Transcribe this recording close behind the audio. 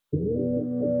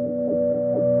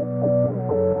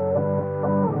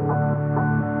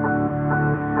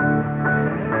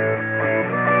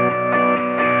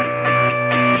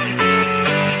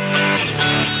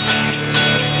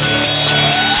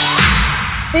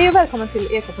Hej och välkommen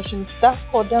till ecofashionista,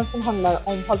 podden som handlar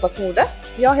om hållbart mode.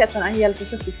 Jag heter Angelica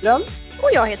och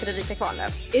jag heter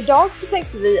Erika. Idag så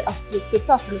tänkte vi att vi skulle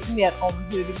prata lite mer om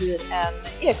hur det blir en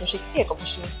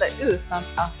ecofashionista utan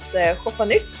att shoppa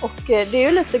nytt. Och det är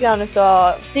ju lite grann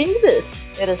utav din bit,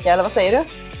 Erika, eller vad säger du?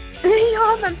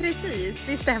 Ja, men precis,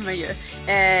 det stämmer ju.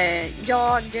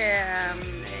 Jag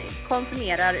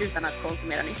konsumerar utan att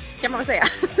konsumera nytt, kan man väl säga.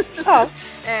 Ja,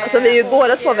 alltså vi är ju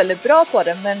båda två väldigt bra på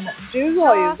det, men du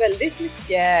har ju väldigt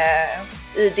mycket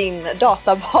i din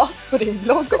databas på din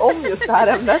blogg om just det här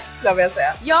ämnet, skulle jag vilja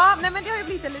säga. Ja, nej, men det har ju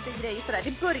blivit en liten grej sådär.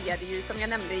 Det började ju, som jag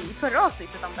nämnde i förra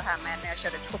avsnittet, om det här med när jag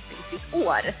körde ett shoppingfritt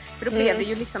år. För då blev det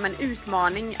ju liksom en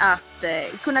utmaning att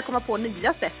kunna komma på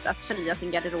nya sätt att förnya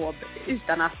sin garderob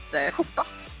utan att shoppa.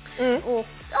 Och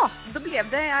ja, då blev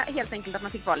det helt enkelt att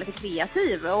man fick vara lite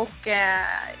kreativ. Och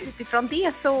utifrån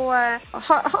det så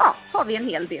har vi en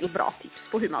hel del bra tips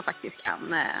på hur man faktiskt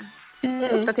kan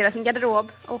uppdatera sin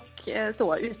garderob och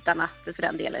så utan att för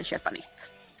den delen köpa nytt.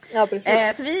 Ja,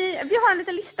 precis. Så vi har en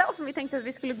liten lista som vi tänkte att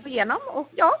vi skulle gå igenom. Och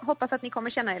ja, hoppas att ni kommer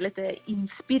känna er lite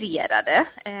inspirerade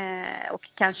och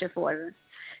kanske får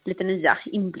lite nya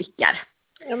inblickar.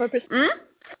 Ja, men precis.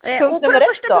 Och på den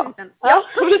första punkten,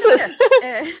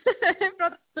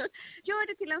 gör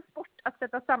det till en sport att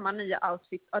sätta samman nya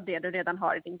outfits av det du redan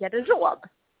har i din garderob.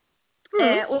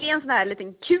 Och det är en sån här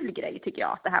liten kul grej, tycker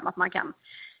jag, det här med att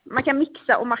man kan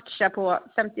mixa och matcha på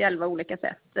 50-11 olika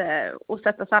sätt och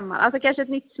sätta samman. Alltså kanske ett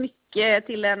nytt smycke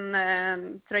till en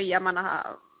tröja man har,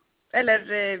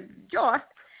 eller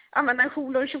använda en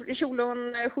kjol och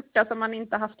en skjorta som man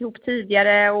inte haft ihop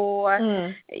tidigare. Och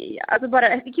alltså bara,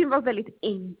 det kan ju vara väldigt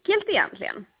enkelt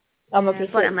egentligen. Ja, men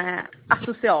precis. Bara med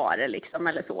accessoarer liksom,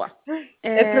 eller så.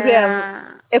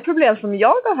 Ett problem som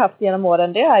jag har haft genom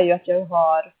åren, det är ju att jag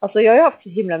har haft så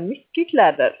himla mycket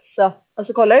kläder. Så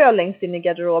alltså kollar jag längst in i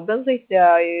garderoben så hittar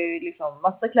jag ju liksom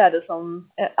massa kläder som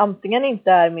antingen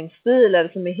inte är min stil eller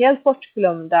som är helt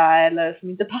bortglömda eller som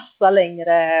inte passar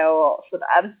längre och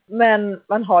sådär. Men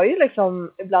man har ju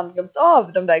liksom ibland glömt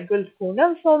av de där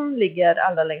guldkornen som ligger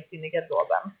allra längst in i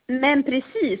garderoben. Men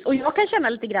precis, och jag kan känna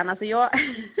lite grann, alltså jag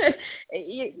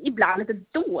ibland lite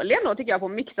dålig ändå, tycker jag, på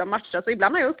att mixa och matcha. Så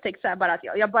ibland har jag upptäckt så här bara att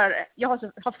jag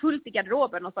har fullt i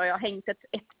garderoben och så har jag hängt ett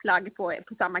plagg på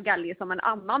samma galge som en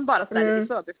annan bara sådär i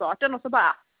förbifarten och så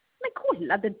bara, men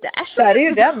kolla det där så är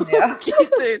ju den, ja.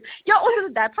 Ja, och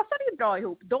det där passar ju bra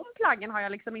ihop. De plaggen har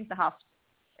jag liksom inte haft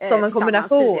som en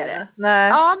kombination. Nej.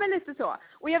 Ja, men lite så.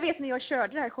 Och jag vet när jag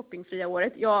körde det här shoppingfria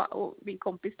året, jag och min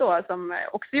kompis då som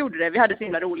också gjorde det, vi hade så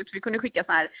himla roligt för vi kunde skicka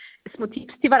så här små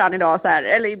tips till varandra idag så här,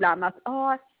 eller ibland att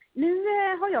nu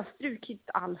har jag strukit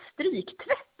all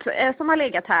stryktvätt som har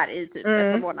legat här i typ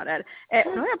ett par månader.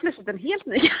 Nu har jag plötsligt en helt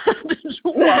ny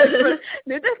garderob.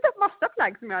 Nu är det en massa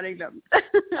plagg som jag hade glömt.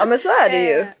 Ja, men så är det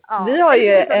ju. Vi har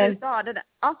ju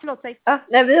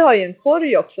vi har ju en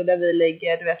korg också där vi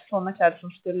lägger sådana kläder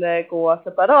som skulle gå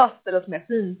separat eller som är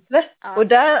fintvätt. Och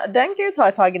den kan ju ta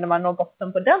ett tag innan man når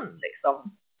botten på den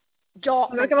liksom. Ja,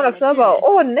 men då kan man också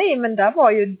bara, nej, men där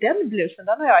var ju den blusen,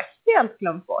 den har jag helt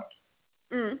glömt bort.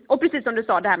 Och precis som du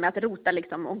sa, det här med att rota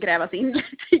liksom och gräva sig in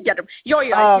i garderob. Jag är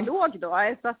ju arkeolog då,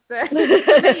 så att det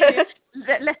är ju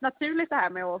lätt naturligt det här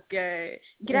med att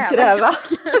gräva.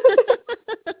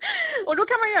 Och då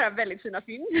kan man göra väldigt fina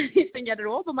fynd i sin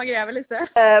garderob om man gräver lite.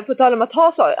 På tal om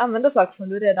att använda saker som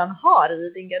du redan har i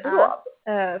din garderob.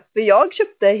 För jag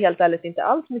köpte helt ärligt inte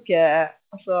alls mycket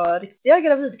riktiga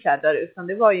gravidkläder, utan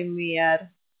det var ju mer,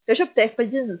 jag köpte ett par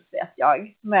jeans vet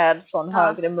jag med sån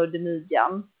högre mudd i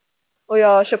midjan. Och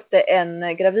jag köpte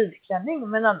en gravidklänning,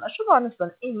 men annars så var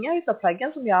nästan inga utav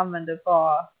plaggen som jag använde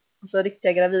var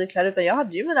riktiga gravidkläder, utan jag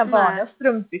hade ju mina vanliga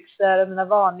strumpbyxor, mina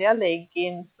vanliga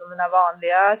leggings och mina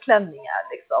vanliga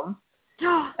klänningar liksom.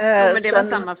 Ja, men det var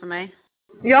samma för mig.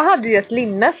 Jag hade ju ett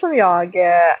linne som jag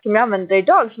använde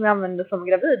idag, som jag använde som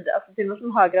gravid. Alltså till och med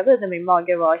som höggravid när min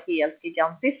mage var helt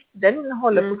gigantisk. Den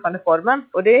håller fortfarande formen.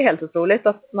 Och det är helt otroligt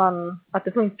att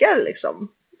det funkar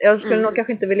liksom. Jag skulle nog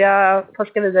kanske inte vilja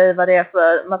forska vidare i vad det är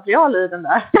för material i den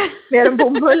där. Mer än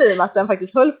bomull i och med att den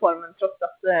faktiskt höll formen trots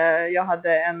att jag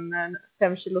hade en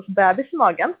 5 kilos bebis i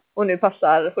magen. Och nu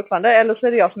passar fortfarande. Eller så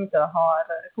är det jag som inte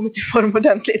har kommit i form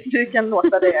ordentligt. Du kan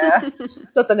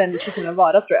låta den diskussionen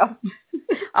vara, tror jag.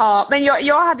 Ja, men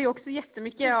jag hade ju också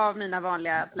jättemycket av mina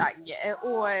vanliga plagg.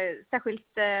 Och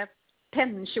särskilt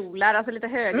pennkjolar, alltså lite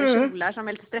högre kjolar som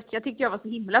är lite stretchiga. Jag tyckte jag var så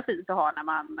himla fint att ha när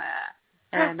man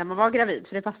när man var gravid,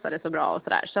 för det passade så bra och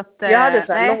sådär. Så att, jag hade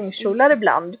så här långkjolar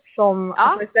ibland som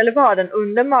alltså, istället för den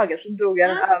under magen så drog jag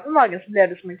den över magen, så blev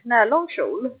det som en knälång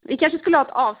kjol. Vi kanske skulle ha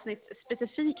ett avsnitt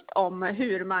specifikt om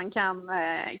hur man kan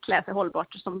klä sig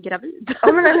hållbart som gravid.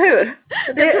 Ja, men eller hur?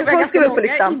 Det var ganska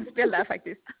många inspel där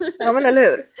faktiskt. Ja, men eller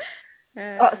hur?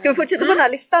 Ja, ska vi fortsätta på den här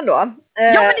listan då?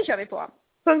 Ja, men det kör vi på.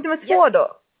 Punkt nummer 2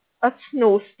 då. Att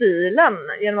sno stilen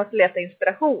genom att leta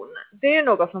inspiration. Det är ju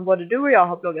något som både du och jag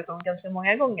har bloggat om ganska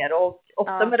många gånger. Och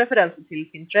ofta med referenser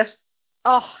till Pinterest.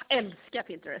 Älskar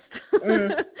Pinterest.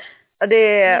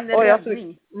 Och jag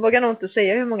vågar nog inte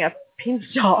säga hur många pins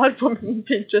jag har på min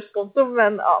Pinterest-konto.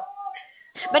 Men ja.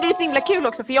 Men det är så himla kul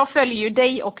också, för jag följer ju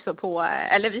dig också på,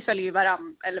 eller vi följer ju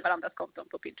varandras konton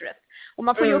på Pinterest. Och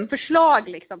man får ju upp förslag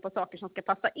liksom på saker som ska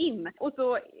passa in. Och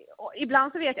så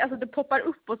ibland så vet jag, alltså det poppar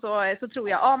upp och så tror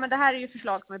jag, men det här är ju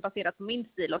förslag som är baserat på min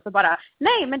stil. Och så bara,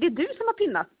 nej men det är du som har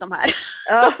pinnat de här.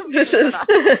 Ja, precis.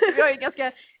 Vi har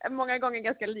ju många gånger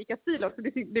ganska lika stil också.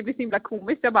 Det blir så himla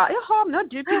komiskt. Jag bara, jaha, nu har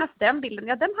du pinnat den bilden.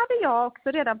 Ja, den hade jag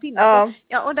också redan pinnat.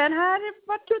 Ja, och den här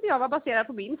trodde jag var baserad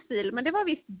på min stil, men det var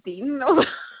visst din.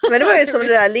 Men det var ju som det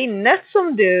där linnet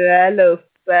som du la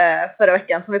upp förra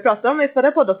veckan, som vi pratade om i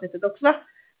förra poddavsnittet också,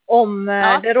 om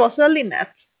det rosa linnet.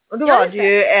 Och då var det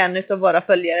ju en av våra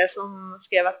följare som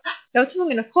skrev att jag var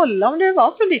tvungen att kolla om det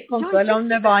var från ditt konto eller om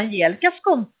det var Angelicas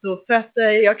konto. För att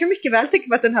jag kan mycket väl tänka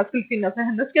mig att den här skulle finnas i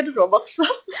hennes garderob också.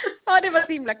 Ja, det var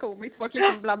så himla komiskt. Folk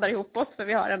liksom blandar ihop oss, för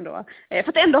vi har ändå... För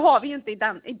att ändå har vi ju inte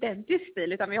identisk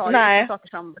stil, utan vi har ju saker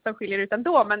som skiljer ut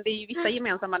ändå. Men det är ju vissa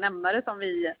gemensamma nämnare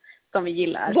som vi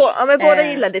gillar. Men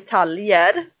båda gillar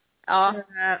detaljer. Ja.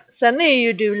 Sen är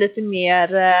ju du lite mer...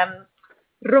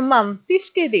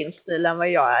 romantisk i din stil än vad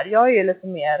jag är. Jag är ju lite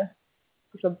mer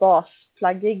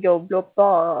basflaggig och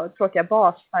tråkiga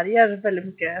basfärger. Väldigt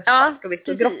mycket svart och vitt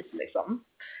och grått liksom.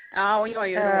 Ja, och jag är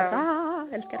ju rosa.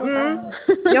 Älskar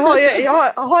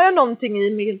rosa. Har jag någonting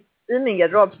i min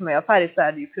garderob som är färg, så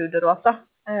är det ju puderrosa.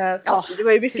 Det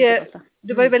var ju mycket...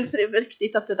 Det var ju väldigt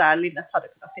viktigt att det där linnet hade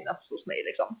kunnat finnas hos mig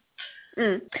liksom.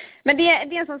 Men det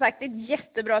är som sagt ett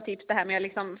jättebra tips det här med att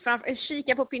liksom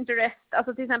kika på Pinterest.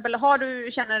 Alltså till exempel,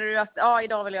 känner du att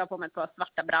idag vill jag ha på mig ett par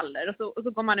svarta brallor, och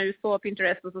så går man ut på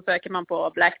Pinterest och så söker man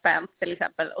på black pants till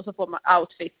exempel, och så får man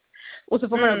outfit, och så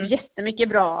får man upp jättemycket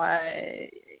bra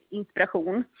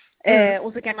inspiration.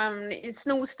 Och så kan man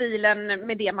sno stilen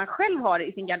med det man själv har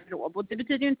i sin garderob. Och det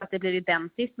betyder ju inte att det blir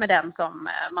identiskt med den som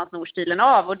man snor stilen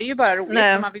av. Och det är ju bara roligt,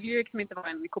 för man vill ju liksom inte vara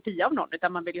en kopia av någon,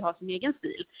 utan man vill ju ha sin egen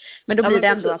stil. Men då blir det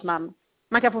ändå att man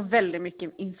kan få väldigt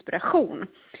mycket inspiration.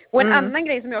 Och en annan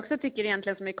grej som jag också tycker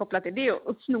egentligen som är kopplat till det är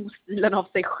att sno stilen av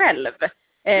sig själv.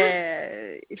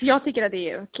 För jag tycker att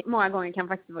det många gånger kan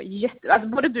faktiskt vara alltså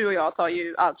både du och jag tar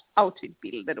ju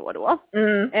outfitbilder då och då.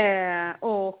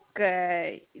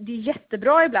 Det är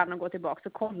jättebra ibland att gå tillbaka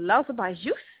och kolla och så bara,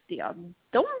 just det,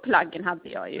 de plaggen hade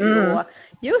jag ju. Och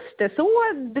just det, så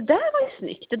det där var ju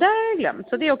snyggt, det där har jag glömt.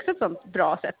 Så det är också ett sånt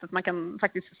bra sätt att man kan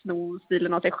faktiskt sno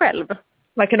stilen av sig själv.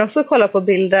 Man kan också kolla på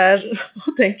bilder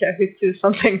och tänka, hur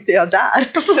tusan tänkte jag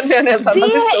där? Det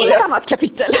är ett annat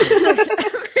kapitel.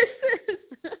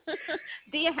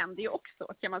 Det händer ju också,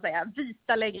 kan man säga.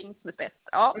 Vita leggings med spets.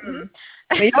 Ja.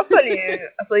 Men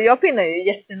jag pinnar ju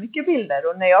jättemycket bilder.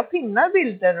 Och när jag pinnar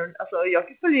bilder,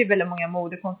 jag följer ju väldigt många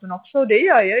modekonton också. Och det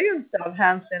gör jag ju inte av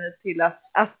hänsyn till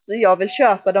att jag vill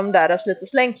köpa de där lite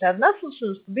slängkläderna som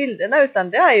syns på bilderna. Utan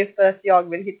det är ju för att jag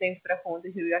vill hitta inspiration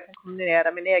till hur jag kan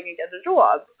kombinera min egen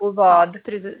garderob. Och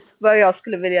vad jag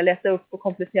skulle vilja leta upp och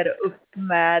komplettera upp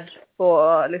med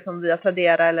på liksom via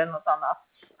Uppdatera eller något annat.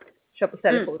 Köpa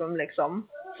ställforum liksom.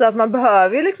 Så att man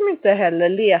behöver ju liksom inte heller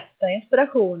leta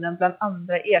inspirationen bland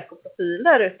andra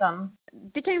ekoprofiler, utan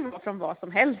det kan ju vara från vad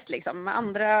som helst liksom.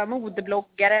 Andra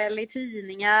modebloggare eller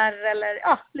tidningar eller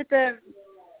lite,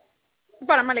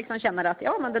 bara man liksom känner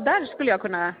att men det där skulle jag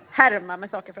kunna härma med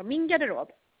saker från min garderob.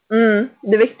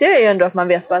 Det viktiga är ju ändå att man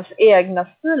vet vad egna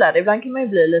stilar. Ibland kan man ju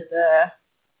bli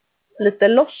lite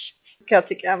lost, kan jag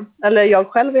tycka. Eller jag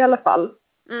själv i alla fall.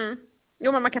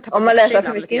 Jo, men man kan om man läser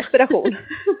för mycket inspiration.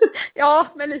 Ja,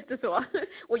 men lite så.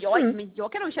 Och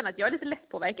jag kan nog känna att jag är lite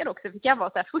lättpåverkad också. För det kan vara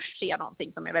så här, först se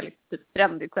någonting som är väldigt typ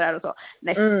trendigt sådär och så.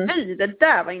 Nej, det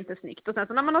där var inte snyggt. Och sen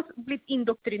så när man har blivit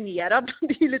indoktrinerad,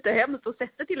 det är lite hemskt, och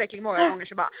sett det tillräckligt många gånger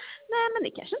så bara, nej men det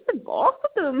kanske inte var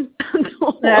så dumt.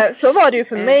 Nej, så var det ju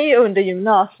för mig under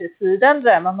gymnasietiden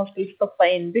där man måste stoppa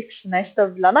in byxorna i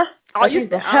stövlarna. Ja, just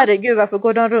det. Herregud, varför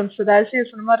går de runt så där? Det ser ut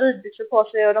som de har ridbyxor på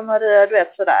sig och de har, du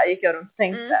vet, sådär gick jag runt och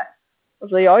tänkte. Och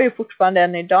så jag är ju fortfarande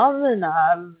än idag mina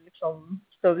liksom,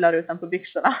 stövlar utanpå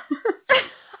byxorna.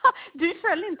 Du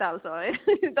föll inte alltså,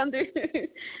 utan du...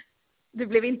 Du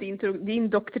blev inte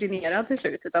indoktrinerad till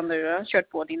slut, utan du har kört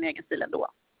på din egen stil ändå.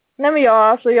 Nej men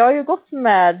jag har ju gått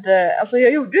med, alltså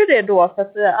jag gjorde ju det då för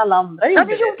att alla andra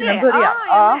gjorde det till en början.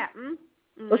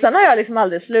 Och sen har jag liksom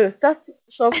aldrig slutat.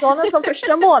 Så från en sån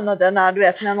första månaden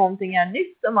när någonting är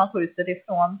nytt och man skjuter det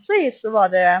ifrån sig, så var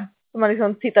det, man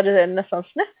liksom tittade nästan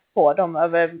snett på dem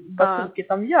över vad tokigt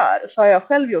de gör. Så har jag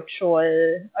själv gjort så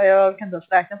jag kan inte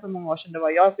ens räkna för många år sedan det var.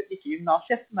 Jag gick i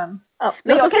gymnasiet, men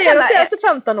jag kan känna efter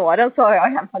 15 åren så har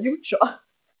jag i alla fall gjort så.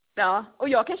 Ja, och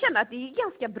jag kan känna att det är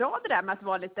ganska bra det där med att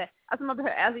vara lite,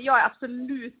 alltså jag är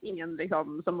absolut ingen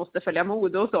liksom, som måste följa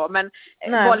mode och så, men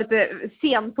vara lite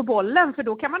sen på bollen, för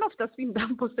då kan man ofta fynda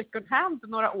på second hand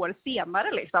några år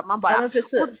senare liksom. Man bara,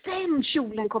 och den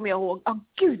kjolen kommer jag ihåg,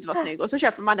 gud vad snygg, och så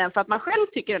köper man den för att man själv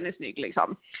tycker den är snygg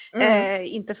liksom.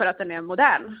 Inte för att den är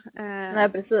modern. Nej,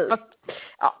 precis. Fast,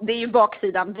 det är ju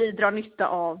baksidan, vi drar nytta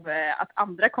av att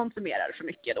andra konsumerar så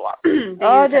mycket då. Det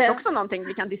är ju också någonting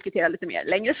vi kan diskutera lite mer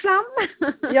längre fram.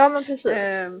 Ja, men precis.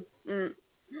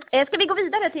 Ska vi gå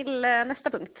vidare till nästa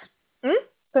punkt?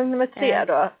 Punkt nummer 3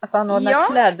 då. Att anordna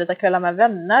klädbytarkvällar med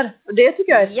vänner. Och det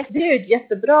tycker jag det är ett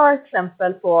jättebra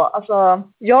exempel på, alltså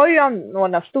jag har ju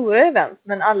anordnat stora event,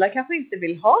 men alla kanske inte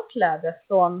vill ha kläder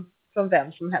från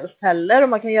vem som helst heller. Och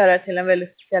man kan göra det till en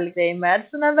väldigt speciell grej med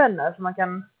sina vänner. Så man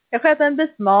kan kanske äta en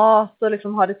bit mat och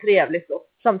liksom ha det trevligt och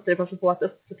samtidigt passa på att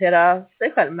uppdatera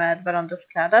sig själv med varandras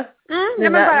kläder.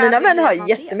 Mina vänner har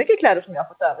jättemycket kläder som jag har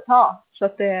fått överta. Så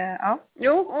att det,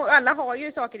 Jo, och alla har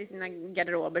ju saker i sina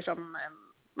garderober som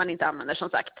man inte använder, som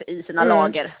sagt, i sina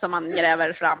lager som man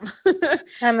gräver fram.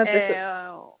 Nej, men precis.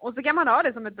 Och så kan man ha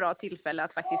det som ett bra tillfälle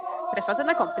att faktiskt träffa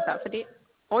sina kompisar. För det,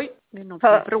 det är någon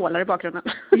som vrålar i bakgrunden.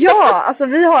 Ja, alltså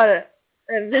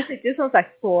vi sitter ju som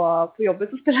sagt på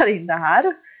jobbet och spelar in det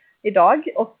här idag,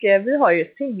 och vi har ju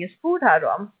ett pingisbord här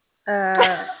då.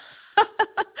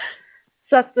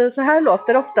 Så att så här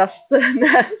låter det oftast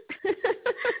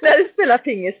när vi spelar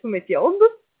pingis på mitt jobb.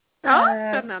 Ja,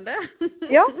 spännande.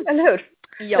 Ja, eller hur?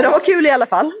 Ja. Det var kul i alla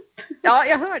fall. Ja,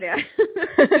 jag hör det.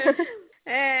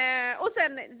 Och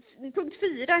sen punkt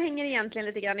 4 hänger egentligen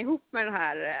lite grann ihop med den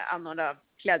här anordna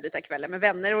klädbytarkvällen med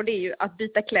vänner, och det är ju att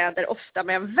byta kläder ofta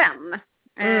med en vän.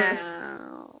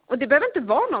 Och det behöver inte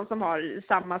vara någon som har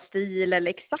samma stil eller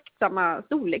exakt samma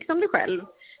storlek som du själv,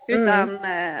 utan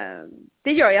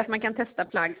det gör ju att man kan testa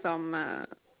plagg som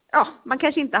man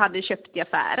kanske inte hade köpt i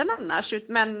affären annars,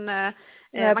 men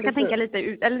man kan tänka lite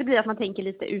eller det blir att man tänker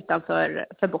lite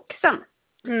utanför boxen.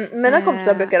 Mina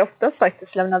kompisar brukar oftast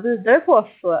faktiskt lämna vidare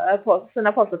på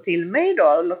sina påsar till mig då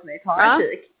och låta mig ta en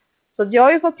kik. Så jag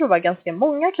har ju fått prova ganska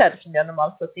många kläder som jag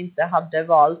normalt sett inte hade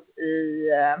valt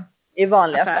i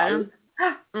vanliga fall.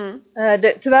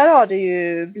 Tyvärr har det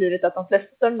ju blivit att de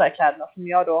flesta av de där kläderna som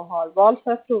jag då har valt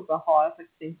för att prova har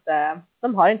faktiskt inte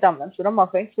använts, så de har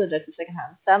skänkt vidare till second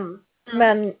hand sen.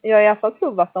 Men jag har i alla fall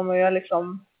provat dem, och jag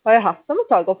liksom har jag haft dem ett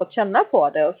tag och fått känna på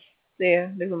det och se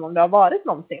liksom om det har varit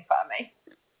någonting för mig.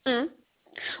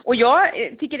 Och jag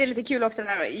tycker det är lite kul också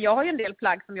där. Jag har ju en del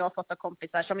plagg som jag har fått av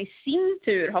kompisar som i sin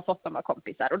tur har fått dem av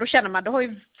kompisar. Och då känner man,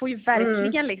 får ju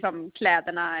verkligen liksom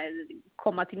kläderna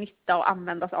komma till nytta och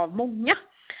användas av många.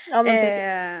 Ja,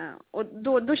 och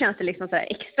då känns det liksom så här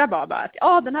extra bra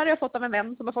att den här har jag fått av en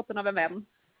vän som har fått den av en vän.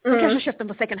 Och kanske köpt den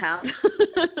på second hand.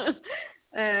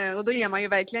 Och då ger man ju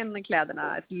verkligen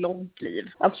kläderna ett långt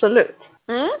liv. Absolut.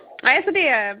 Nej, så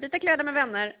byta kläder med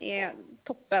vänner är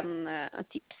toppen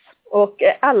tips. Och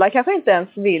alla kanske inte ens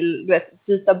vill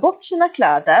byta bort sina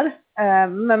kläder.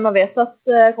 Men man vet att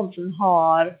kompisen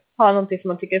har någonting som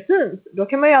man tycker är fint. Då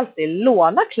kan man ju alltid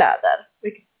låna kläder.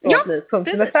 Vilket då blir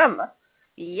punkt nummer 5.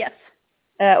 Yes.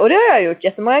 Och det har jag gjort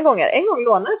jättemånga gånger. En gång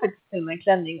lånade jag faktiskt till mig en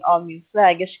klänning av min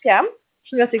svägerska,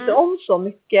 som jag tyckte om så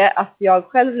mycket att jag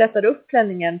själv letade upp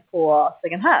klänningen på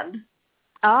second hand.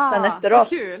 Sen efteråt.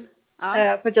 Kul.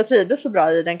 För att jag trivdes så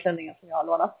bra i den klänningen som jag har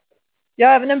lånat. Jag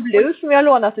har även en blus som jag har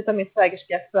lånat utav min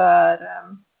svägerska för,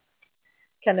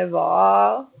 kan det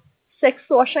vara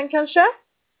 6 år sedan kanske?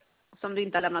 Som du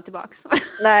inte har lämnat tillbaka.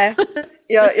 Nej,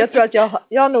 jag tror att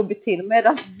jag har nog bytt till med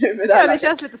den nu med det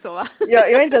känns lite så, va?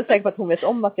 Jag är inte ens säker på att hon vet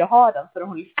om att jag har den, för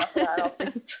hon lyssnar på det här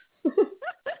avsnittet.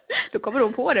 Då kommer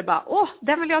hon på det bara,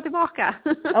 den vill jag ha tillbaka.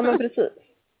 Ja, men precis.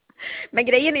 Men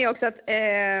grejen är ju också att,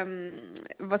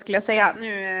 vad skulle jag säga?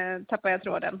 Nu tappar jag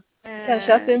tråden.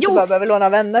 Kanske att du inte bara behöver låna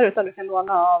vänner, utan du kan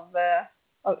låna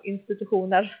av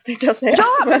institutioner, tänkte jag säga.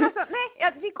 Ja, men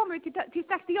alltså, vi kommer ju till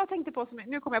strax det jag tänkte på,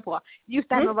 nu kommer jag på, just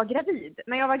det här med att vara gravid.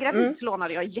 När jag var gravid så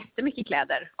lånade jag jättemycket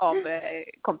kläder av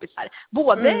kompisar.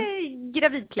 Både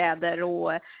gravidkläder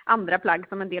och andra plagg,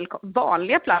 som en del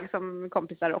vanliga plagg som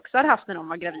kompisar också har haft när de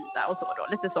var gravida och så då,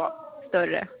 lite så.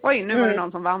 större. Oj, nu var det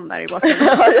någon som vann där i bakgrunden.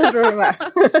 Ja, jag tror det med.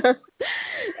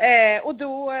 Och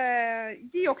då,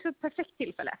 det är också ett perfekt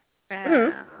tillfälle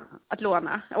att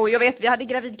låna. Och jag vet, vi hade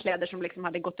gravidkläder som liksom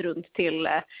hade gått runt till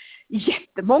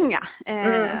jättemånga.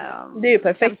 Det är ju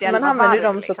perfekt, man använder ju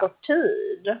dem liksom så kort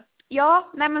tid. Ja,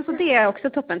 nej men så det är också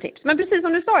toppentips. Men precis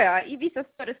som du sa, i vissa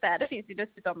större städer finns det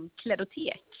dessutom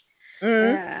klädotek.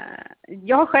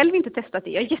 Jag har själv inte testat det.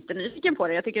 Jag är jättenyfiken på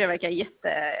det. Jag tycker det verkar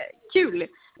jättekul.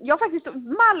 Jag faktiskt,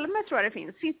 Malmö tror jag det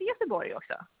finns. Finns det i Göteborg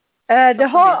också? Det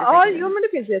har, men det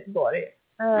finns i Göteborg.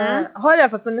 Har i alla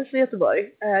fall funnits i Göteborg,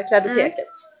 klädoteket.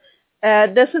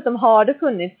 Dessutom har det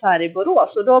funnits här i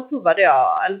Borås och då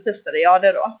testade jag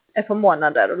det då ett par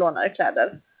månader och lånade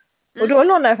kläder. Och då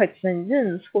lånade jag faktiskt en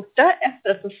jeansskjorta efter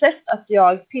att ha sett att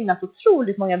jag pinnat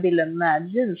otroligt många bilder med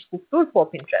jeansskjortor på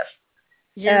Pinterest.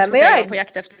 Men jag på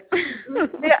jakt efter.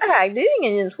 Jag ägde ju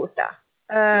ingen jeansskjorta.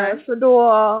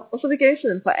 Så så fick jag ju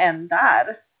syn på en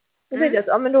där. Så tänkte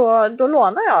jag men då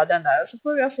lånar jag den där så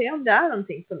får jag se om det är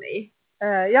någonting för mig.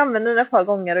 Jag använde den ett par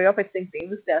gånger och jag har faktiskt inte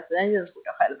investerat i en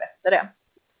jeansskjorta själv efter det.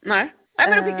 Nej,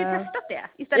 men då fick du testat det.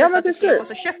 Istället för att du skulle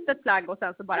så köpt ett plagg och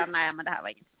sen så bara nej men det här var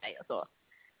inget för mig och så.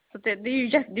 Så det är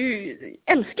ju du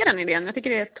älskar den idén. Jag tycker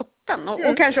det är toppen.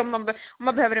 Och kanske om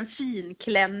man behöver en fin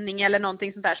klänning eller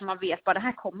någonting sånt där som man vet bara det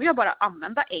här kommer jag bara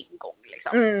använda en gång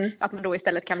liksom. Att man då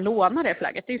istället kan låna det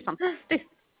plagget. Det är ju fantastiskt.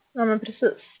 Ja men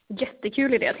precis.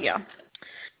 Jättekul idé tycker jag.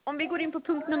 Om vi går in på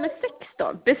punkt nummer 6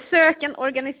 då. Besök en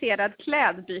organiserad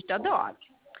klädbytardag.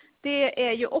 Det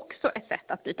är ju också ett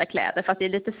sätt att byta kläder fast det är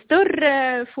lite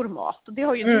större format. Och det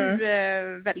har ju du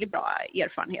väldigt bra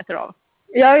erfarenheter av.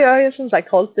 Ja, jag har ju som sagt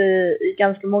hållit i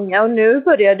ganska många och nu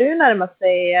börjar det ju närma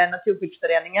sig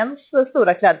Naturskyddsföreningens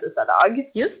stora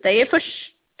klädbytardag. Just det, är 1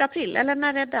 april eller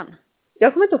när är den?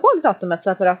 Jag kommer inte ihåg datumet så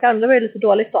här på rak arm, det var ju lite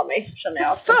dåligt av mig känner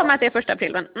jag. För mig att det är 1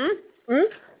 april men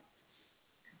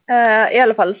I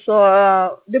alla fall så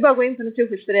det är bara att gå in på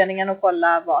Naturskyddsföreningen och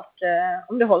kolla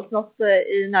om det hålls något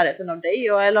i närheten av dig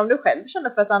eller om du själv känner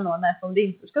för att anordna ett om det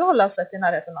inte skulle hållas i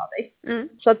närheten av dig.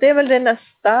 Så att det är väl det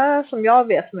nästa som jag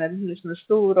vet som är liksom en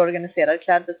stor organiserad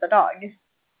klädbytardag.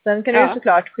 Sen kan det ju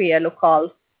såklart ske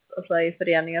lokalt alltså i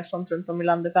föreningar som runt om i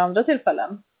landet för andra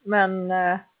tillfällen. Men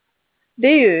det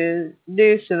är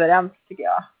ju suveränt tycker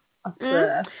jag.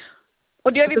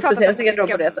 Och det har vi pratat om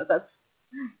på det sättet.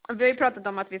 Vi har ju pratat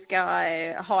om att vi ska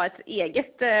ha ett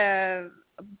eget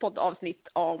poddavsnitt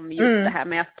om just det här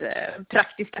med att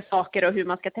praktiska saker och hur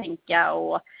man ska tänka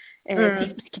och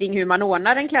tips kring hur man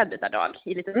ordnar en klädbytardag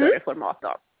i lite större format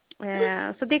då.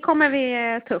 Så det kommer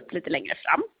vi ta upp lite längre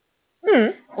fram.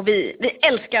 Och vi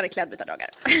älskar klädbytardagar.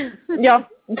 Ja,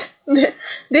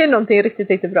 det är någonting riktigt,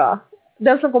 riktigt bra.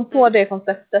 Den som kom på det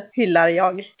konceptet hyllar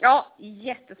jag. Ja,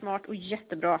 jättesmart och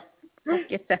jättebra.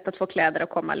 Och ett sätt att få kläder att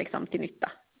komma liksom till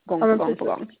nytta. Gång på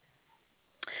gång.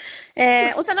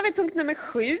 Och sen har vi punkt nummer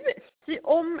 7. Sy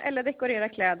om eller dekorera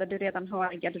kläder du redan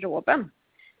har i garderoben.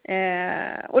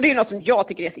 Och det är ju något som jag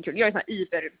tycker är jättekul. Jag är en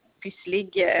sån här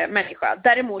pysslig människa.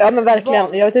 Däremot ja men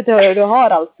verkligen, jag vet inte hur du har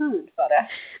all tid för det.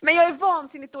 Men jag är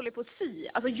vansinnigt dålig på att sy.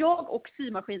 Alltså jag och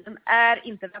symaskinen är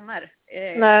inte vänner.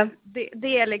 Nej.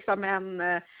 Det är liksom en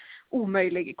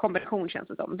omöjlig kombination känns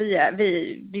det som.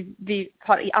 Vi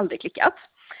har aldrig klickat.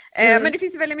 Men det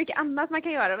finns ju väldigt mycket annat man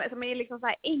kan göra som är liksom så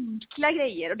här enkla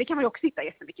grejer. Och det kan man ju också hitta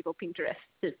jättemycket på Pinterest.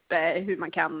 Typ hur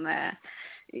man kan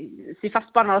sy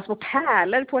fast bara några små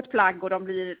pärlor på ett plagg och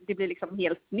det blir liksom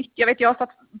helt nytt. Jag vet, jag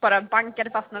satt bara bankade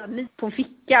fast några nit på en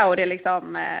ficka och det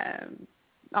liksom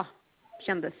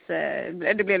kändes,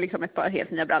 det blev liksom ett par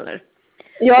helt nya brallor.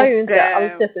 Jag är ju inte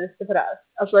alls jätteviktig för det här.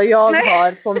 Alltså jag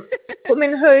har på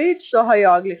min höjd så har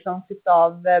jag liksom sytt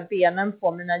av benen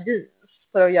på mina jeans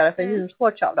för att göra för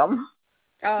jeansshorts av dem.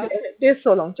 Ja. Det är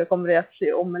så långt jag kommer att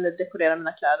sy om eller dekorera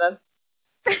mina kläder.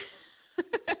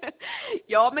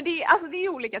 Ja, men det är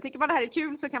olika. Tycker man det här är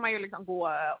kul så kan man ju liksom gå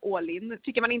all in.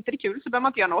 Tycker man inte det är kul så behöver man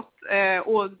inte göra något.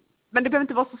 Men det behöver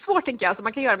inte vara så svårt tänker jag. Så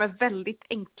man kan göra med väldigt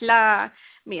enkla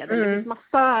medel. Det finns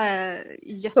massa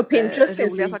på Pinterest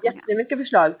finns det jättemycket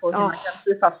förslag på hur man kan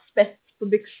sy fast spets på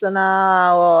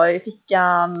byxorna och i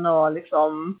fickan och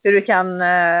liksom hur du kan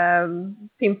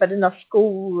pimpa dina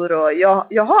skor och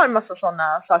jag har en massa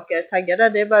sådana saker taggade.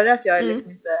 Det är bara det att jag är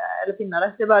liksom inte, eller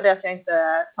pinnade. Det är bara det att jag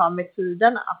inte tar mig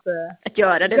tiden att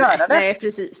göra det. Nej,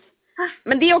 precis.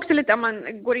 Men det är också lite, om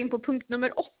man går in på punkt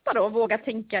nummer 8 då, våga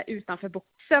tänka utanför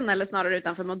boxen eller snarare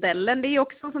utanför modellen. Det är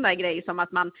också en sån där grej som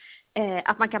att man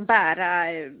kan bära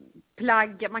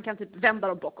plagg, man kan typ vända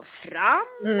dem bak och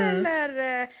fram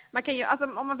eller man kan ju, alltså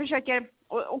om man försöker,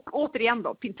 och återigen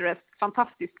då, Pinterest,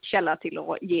 fantastisk källa till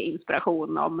att ge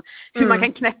inspiration om hur man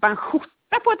kan knäppa en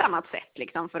skjorta på ett annat sätt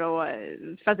liksom, för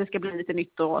att det ska bli lite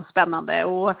nytt och spännande.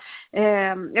 Och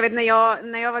jag vet,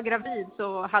 när jag var gravid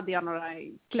så hade jag några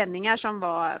klänningar som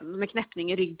var med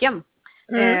knäppning i ryggen.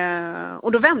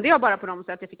 Och då vände jag bara på dem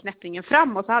så att jag fick knäppningen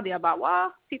fram, och så hade jag bara,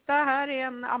 wow, titta, här är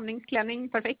en amningsklänning,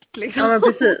 perfekt liksom. Ja, men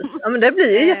precis. Ja, men det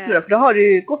blir ju jättebra, för då har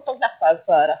du ju gott om knappar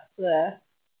för att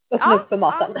öppna upp för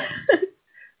maten.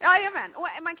 Ja, jajamän. Och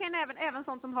man kan även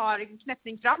sånt som har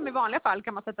knäppning fram, i vanliga fall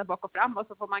kan man sätta bak och fram, och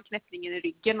så får man knäppningen i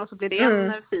ryggen, och så blir det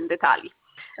en fin detalj.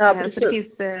 Ja, så det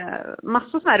finns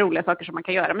massor såna här roliga saker som man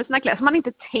kan göra med sina kläder som man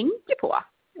inte tänker på.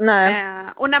 Nej.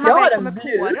 Och när man väl kommer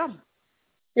på dem.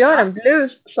 Jag har en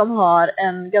blus som har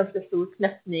en ganska stor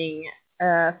knäppning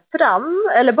fram,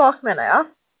 eller bak menar jag,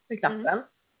 med knappen.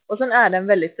 Och sen är den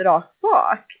väldigt rakt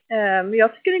bak. Men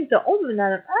jag tycker inte om när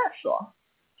den är så.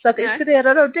 Så att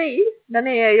inspirerad av dig,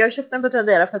 jag köpte den på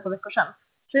Uppdatera för ett par veckor sedan.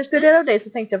 Så inspirerad av dig så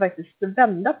tänkte jag faktiskt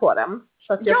vända på den.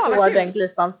 Så att jag får den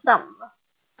glipan fram. Ja.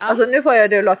 Alltså nu får jag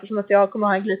det att låta som att jag kommer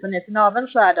ha en glipa ner till naveln,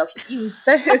 så är det alltså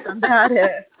inte. Utan det här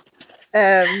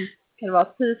är, kan det vara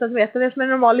 10 cm, det är som en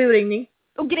normal urringning.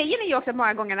 Och grejen är ju också att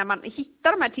många gånger när man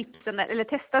hittar de här tipsen eller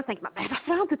testar, så tänker man, nej, varför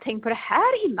har jag inte tänkt på det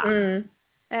här innan?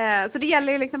 Så det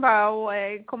gäller ju liksom bara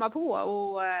att komma på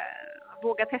och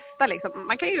våga testa liksom.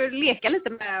 Man kan ju leka lite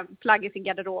med plagg i sin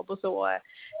garderob, och så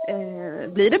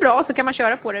blir det bra så kan man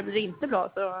köra på det, blir det inte bra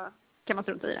så kan man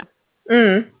strunta i det.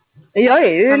 Jag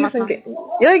är ju liksom,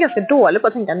 jag är ganska dålig på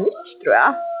att tänka nytt, tror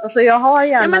jag. Alltså jag har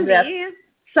gärna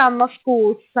samma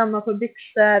skor, samma på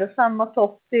byxor och samma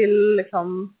topp till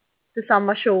liksom till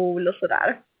samma kjol och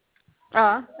sådär.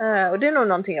 Ja. Och det är nog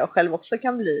någonting jag själv också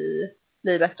kan bli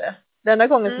bättre. Den enda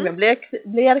gången som jag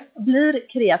blir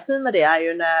kreativ med det är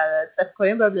ju när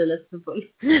tvättkorgen börjar bli lite för full.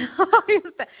 Ja,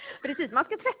 just det. Precis, man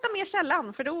ska tvätta mer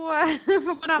sällan, för då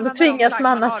får man använda. Då tvingas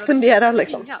man att fundera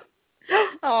liksom.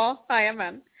 Ja,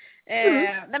 jajamän.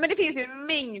 Nej, men det finns ju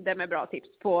mängder med bra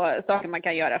tips på saker man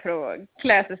kan göra för att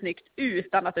klä sig snyggt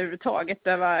utan att överhuvudtaget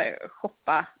behöva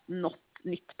shoppa något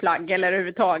nytt plagg eller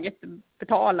överhuvudtaget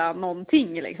betala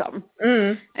någonting liksom.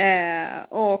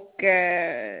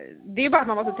 Det är bara att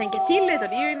man måste tänka till lite.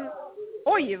 Det är ju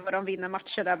oj vad de vinner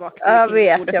matcher där bak. Jag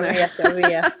vet. Det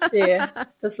är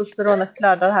testosteronet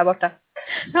flödar här borta.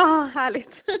 Ja,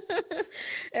 härligt.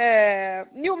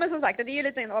 Jo, men som sagt, det är ju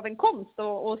lite av en konst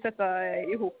att sätta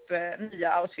ihop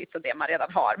nya outfits och det man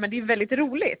redan har. Men det är väldigt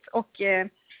roligt, och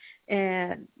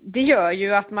det gör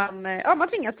ju att man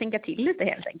tvingas tänka till lite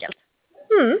helt enkelt.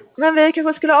 Men vi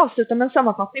kanske skulle avsluta med en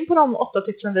sammanfattning på de 8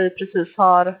 tipsen vi precis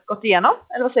har gått igenom.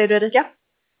 Eller vad säger du, Erika?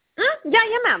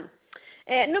 Jajamän.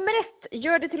 Nummer 1,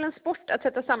 gör det till en sport att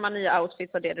sätta samman nya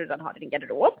outfits av det du redan har i din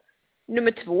garderob.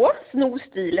 Nummer 2, sno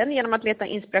stilen genom att leta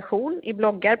inspiration i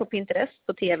bloggar, på Pinterest,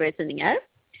 på tv och i tidningar.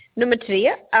 Nummer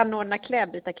 3, anordna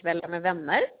klädbytarkvällar med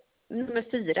vänner. Nummer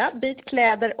 4, byt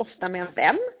kläder ofta med en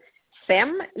vän.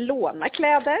 5, låna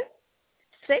kläder.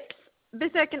 6,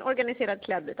 besök en organiserad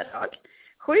klädbytardag.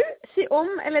 7, sy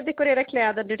om eller dekorera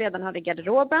kläder du redan har i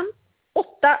garderoben.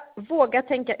 8, våga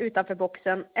tänka utanför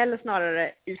boxen, eller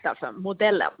snarare utanför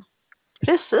modellen.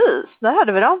 Precis, där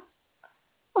hörde vi dem.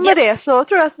 Och med det så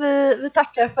tror jag att vi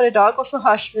tackar för idag, och så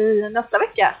hörs vi nästa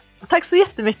vecka. Tack så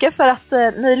jättemycket för att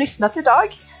ni lyssnat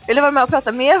idag. Vill ni vara med och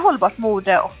prata mer hållbart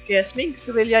mode och smink,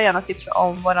 så vill jag gärna tipsa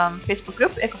om våran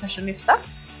Facebookgrupp ecofashionista.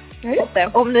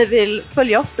 Om ni vill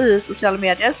följa oss i sociala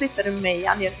medier så hittar du mig,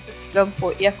 Angelica,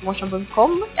 på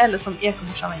ecomorsan.com eller som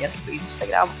ecomorsan på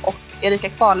Instagram, och Erika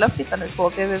Kvarnlöf hittar ni på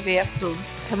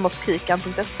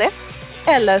www.hemmoskikan.se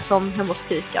eller som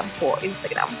hemmoskikan på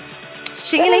Instagram.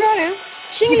 Tjingeling!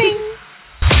 Tjingeling!